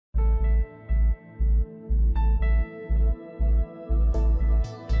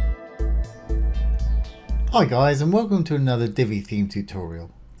Hi guys, and welcome to another Divi theme tutorial.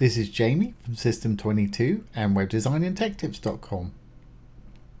 This is Jamie from System22 and webdesignandtechtips.com.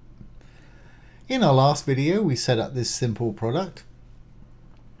 In our last video we set up this simple product.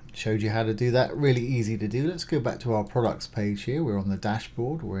 Showed you how to do that, really easy to do. Let's go back to our products page here. We're on the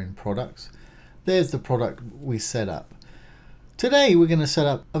dashboard, we're in products. There's the product we set up. Today we're going to set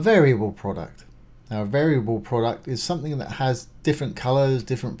up a variable product. Now a variable product is something that has different colors,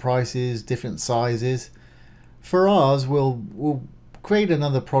 different prices, different sizes. For ours, we'll create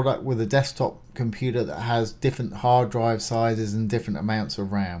another product with a desktop computer that has different hard drive sizes and different amounts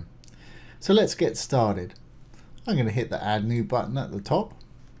of RAM. So let's get started. I'm going to hit the Add New button at the top.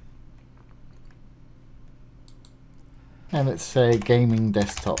 And let's say Gaming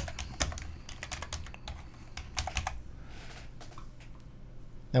Desktop.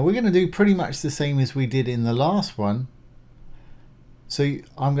 Now we're going to do pretty much the same as we did in the last one. So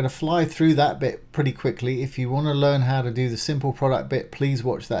I'm going to fly through that bit pretty quickly. If you want to learn how to do the simple product bit, please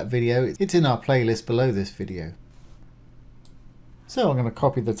watch that video. It's in our playlist below this video. So I'm going to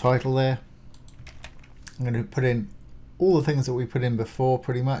copy the title there. I'm going to put in all the things that we put in before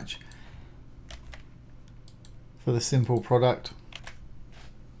pretty much for the simple product.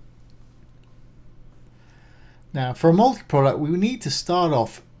 Now for a multi-product we need to start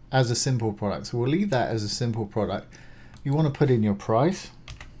off as a simple product. So we'll leave that as a simple product. You want to put in your price,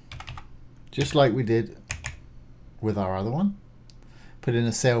 just like we did with our other one. Put in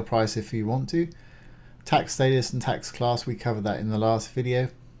a sale price if you want to. Tax status and tax class, we covered that in the last video.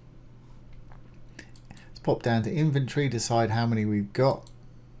 Let's pop down to inventory, decide how many we've got.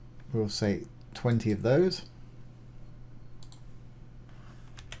 We'll say 20 of those.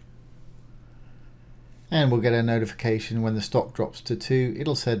 And we'll get a notification when the stock drops to 2.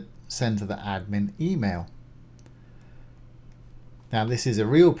 It'll send to the admin email. Now this is a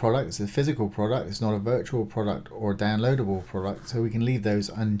real product, it's a physical product, it's not a virtual product or a downloadable product, so we can leave those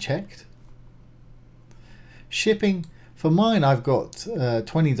unchecked. Shipping, for mine I've got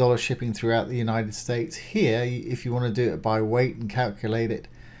 $20 shipping throughout the United States. Here, if you want to do it by weight and calculate it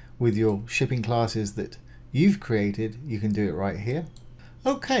with your shipping classes that you've created, you can do it right here.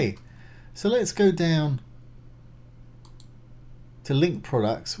 Okay, so let's go down to linked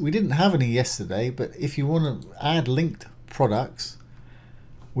products. We didn't have any yesterday, but if you want to add linked products,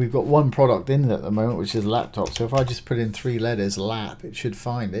 we've got one product in there at the moment, which is laptop. So if I just put in 3 letters, lap, it should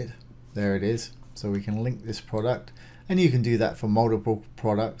find it. There it is. So we can link this product, and you can do that for multiple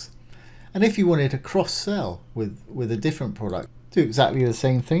products. And if you wanted to cross-sell with a different product, do exactly the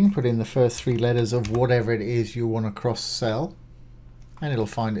same thing. Put in the first 3 letters of whatever it is you want to cross-sell, and it'll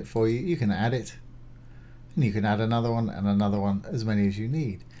find it for you. You can add it, and you can add another one and another one, as many as you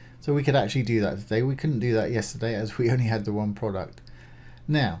need. So we could actually do that today. We couldn't do that yesterday as we only had the one product.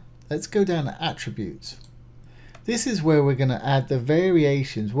 Now, let's go down to attributes. This is where we're going to add the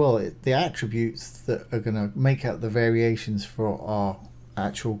variations, the attributes that are going to make out the variations for our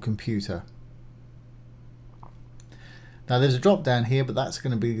actual computer. Now there's a drop down here, but that's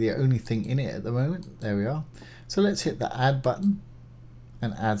going to be the only thing in it at the moment. There we are. So let's hit the add button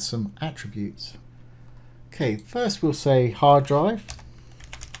and add some attributes. Okay, first we'll say hard drive.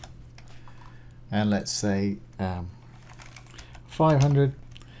 And let's say 500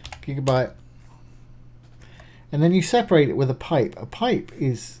 gigabyte, and then you separate it with a pipe. A pipe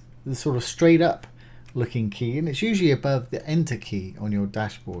is the sort of straight up looking key, and it's usually above the enter key on your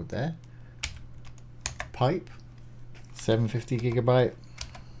dashboard there. Pipe, 750 gigabyte,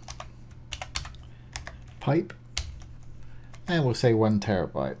 pipe, and we'll say 1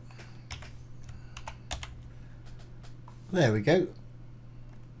 terabyte. There we go.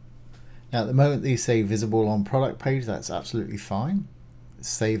 Now at the moment these say visible on product page, that's absolutely fine. Let's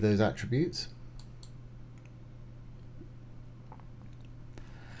save those attributes.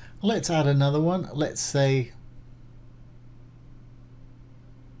 Let's add another one. Let's say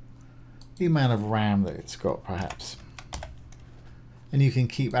the amount of RAM that it's got perhaps. And you can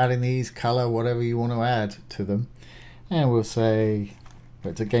keep adding these, color, whatever you want to add to them. And we'll say,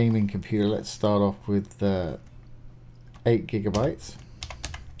 it's a gaming computer, let's start off with 8 gigabytes.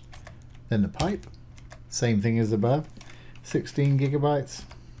 Then the pipe, same thing as above, 16 gigabytes.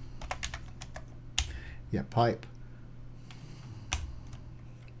 Yeah, pipe,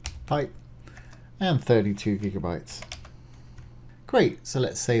 and 32 gigabytes. Great, so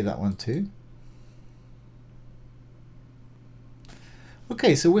let's save that one too.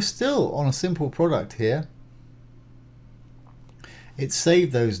 Okay, so we're still on a simple product here. It's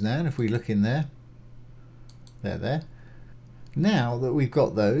saved those now, and if we look in there, they're there. Now that we've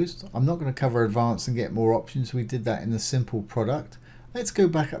got those, I'm not going to cover advanced and get more options. We did that in the simple product. Let's go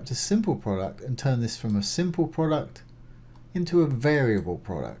back up to simple product and turn this from a simple product into a variable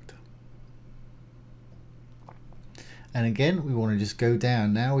product. And again, we want to just go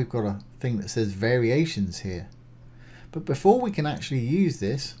down. Now we've got a thing that says variations here. But before we can actually use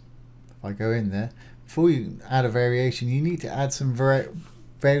this, if I go in there, before you add a variation, you need to add some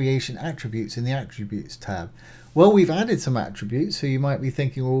variation attributes in the attributes tab. Well, we've added some attributes, so you might be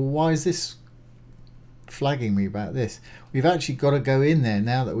thinking, well, why is this flagging me about this? We've actually got to go in there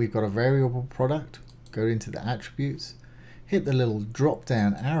now that we've got a variable product, go into the attributes, hit the little drop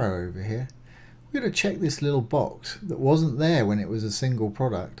down arrow over here. We're going to check this little box that wasn't there when it was a single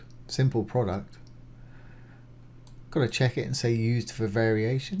product, simple product. Got to check it and say used for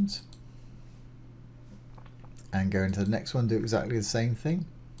variations. And go into the next one, do exactly the same thing.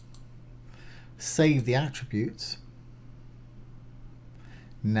 Save the attributes.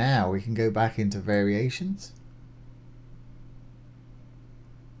 Now we can go back into variations.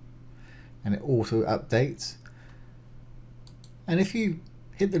 And it auto updates. And if you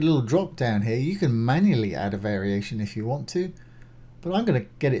hit the little drop down here, you can manually add a variation if you want to, but I'm going to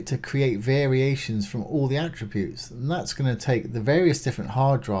get it to create variations from all the attributes, and that's going to take the various different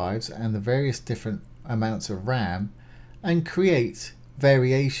hard drives and the various different amounts of RAM and create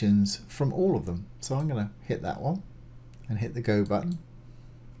variations from all of them. So I'm going to hit that one and hit the go button.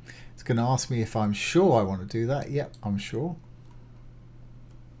 It's going to ask me if I'm sure I want to do that. Yep, I'm sure.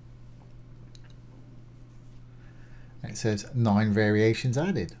 It says 9 variations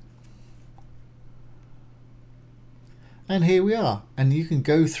added. And here we are. And you can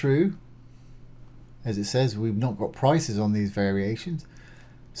go through, as it says, we've not got prices on these variations.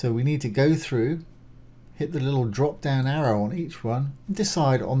 So we need to go through, hit the little drop down arrow on each one and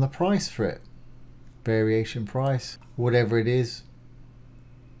decide on the price for it. Variation price, whatever it is.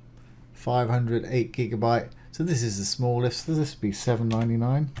 508 GB. So this is the smallest, so this would be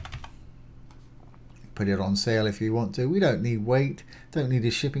 $7.99. Put it on sale if you want to. We don't need weight, don't need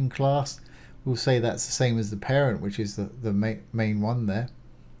a shipping class. We'll say that's the same as the parent, which is the main one there.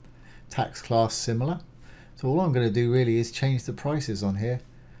 Tax class similar. So all I'm going to do really is change the prices on here.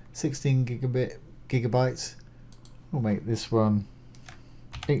 16 gigabytes. We'll make this one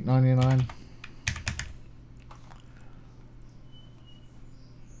 $8.99.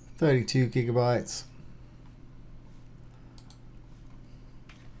 32 gigabytes.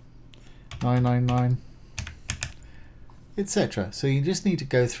 $9.99, etc. So you just need to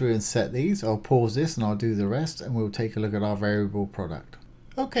go through and set these. I'll pause this and I'll do the rest, and we'll take a look at our variable product.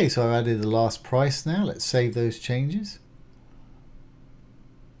 Okay, so I've added the last price now. Let's save those changes.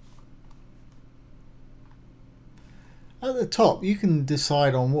 At the top, you can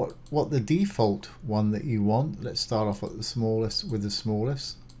decide on what the default one that you want. Let's start off at the smallest with the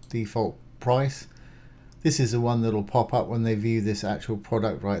smallest default price. This is the one that will pop up when they view this actual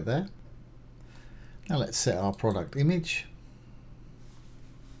product right there. Now let's set our product image.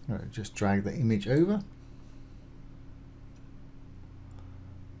 Just drag the image over.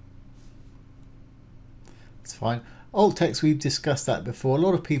 It's fine. Alt text, we've discussed that before. A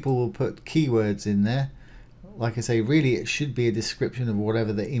lot of people will put keywords in there. Like I say, really it should be a description of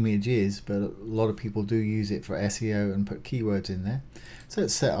whatever the image is, but a lot of people do use it for SEO and put keywords in there. So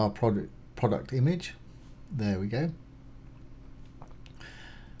let's set our product image. There we go.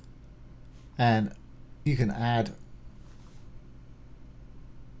 And you can add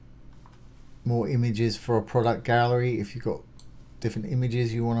more images for a product gallery if you've got different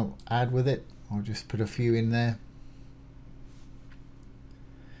images you want to add with it. I'll just put a few in there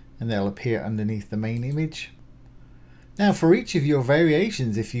and they'll appear underneath the main image. Now for each of your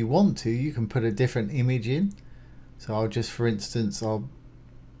variations, if you want to, you can put a different image in. So I'll just, for instance, I'll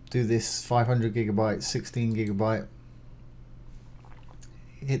do this 500 gigabyte, 16 gigabyte.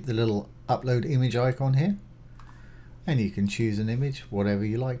 Hit the little upload image icon here and you can choose an image, whatever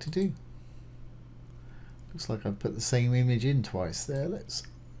you like to do. Looks like I've put the same image in twice there. Let's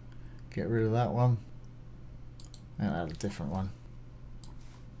get rid of that one and add a different one.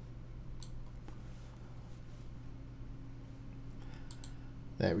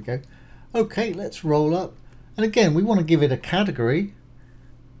 There we go. Okay, let's roll up. And again, we want to give it a category.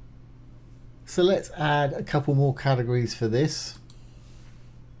 So let's add a couple more categories for this.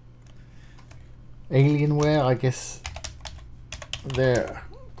 Alienware, I guess they're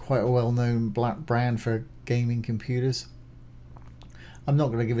quite a well-known brand for gaming computers. I'm not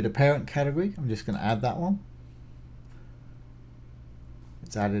going to give it a parent category. I'm just going to add that one.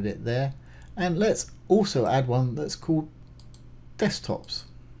 Let's added it there. And let's also add one that's called desktops.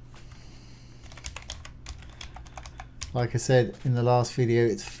 Like I said in the last video,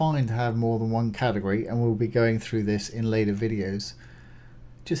 it's fine to have more than one category, and we'll be going through this in later videos.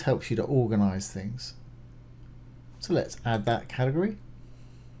 Just helps you to organize things. So let's add that category.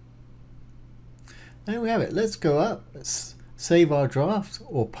 There we have it. Let's go up. Let's save our draft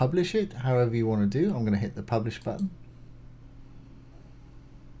or publish it, however you want to do. I'm going to hit the publish button.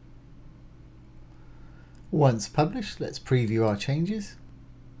 Once published, let's preview our changes.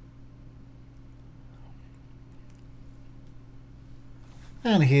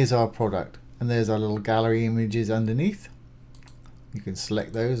 And here's our product. And there's our little gallery images underneath. You can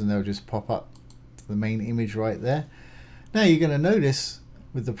select those and they'll just pop up to the main image right there. Now you're going to notice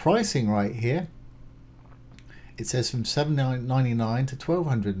with the pricing right here, it says from $7.99 to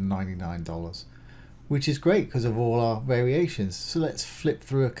 $1,299, which is great because of all our variations. So let's flip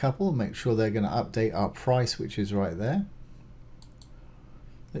through a couple and make sure they're going to update our price, which is right there.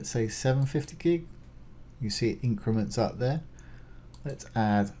 Let's say 750 gig. You see it increments up there. Let's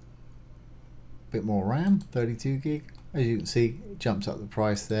add a bit more RAM, 32 gig. As you can see, it jumps up the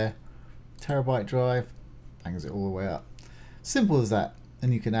price there. Terabyte drive, bangs it all the way up. Simple as that.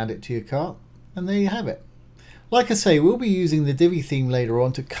 And you can add it to your cart, and there you have it. Like I say, we'll be using the Divi theme later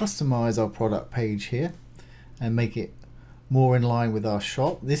on to customize our product page here and make it more in line with our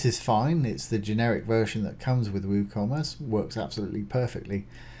shop. This is fine. It's the generic version that comes with WooCommerce. Works absolutely perfectly.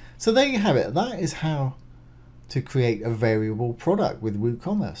 So there you have it. That is how to create a variable product with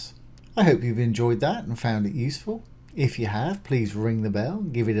WooCommerce. I hope you've enjoyed that and found it useful. If you have, please ring the bell,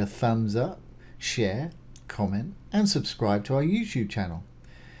 give it a thumbs up, share, comment, and subscribe to our YouTube channel.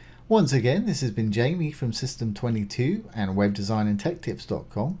 Once again, this has been Jamie from System22 and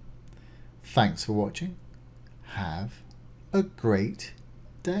webdesignandtechtips.com. Thanks for watching. Have a great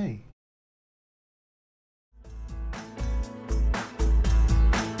day.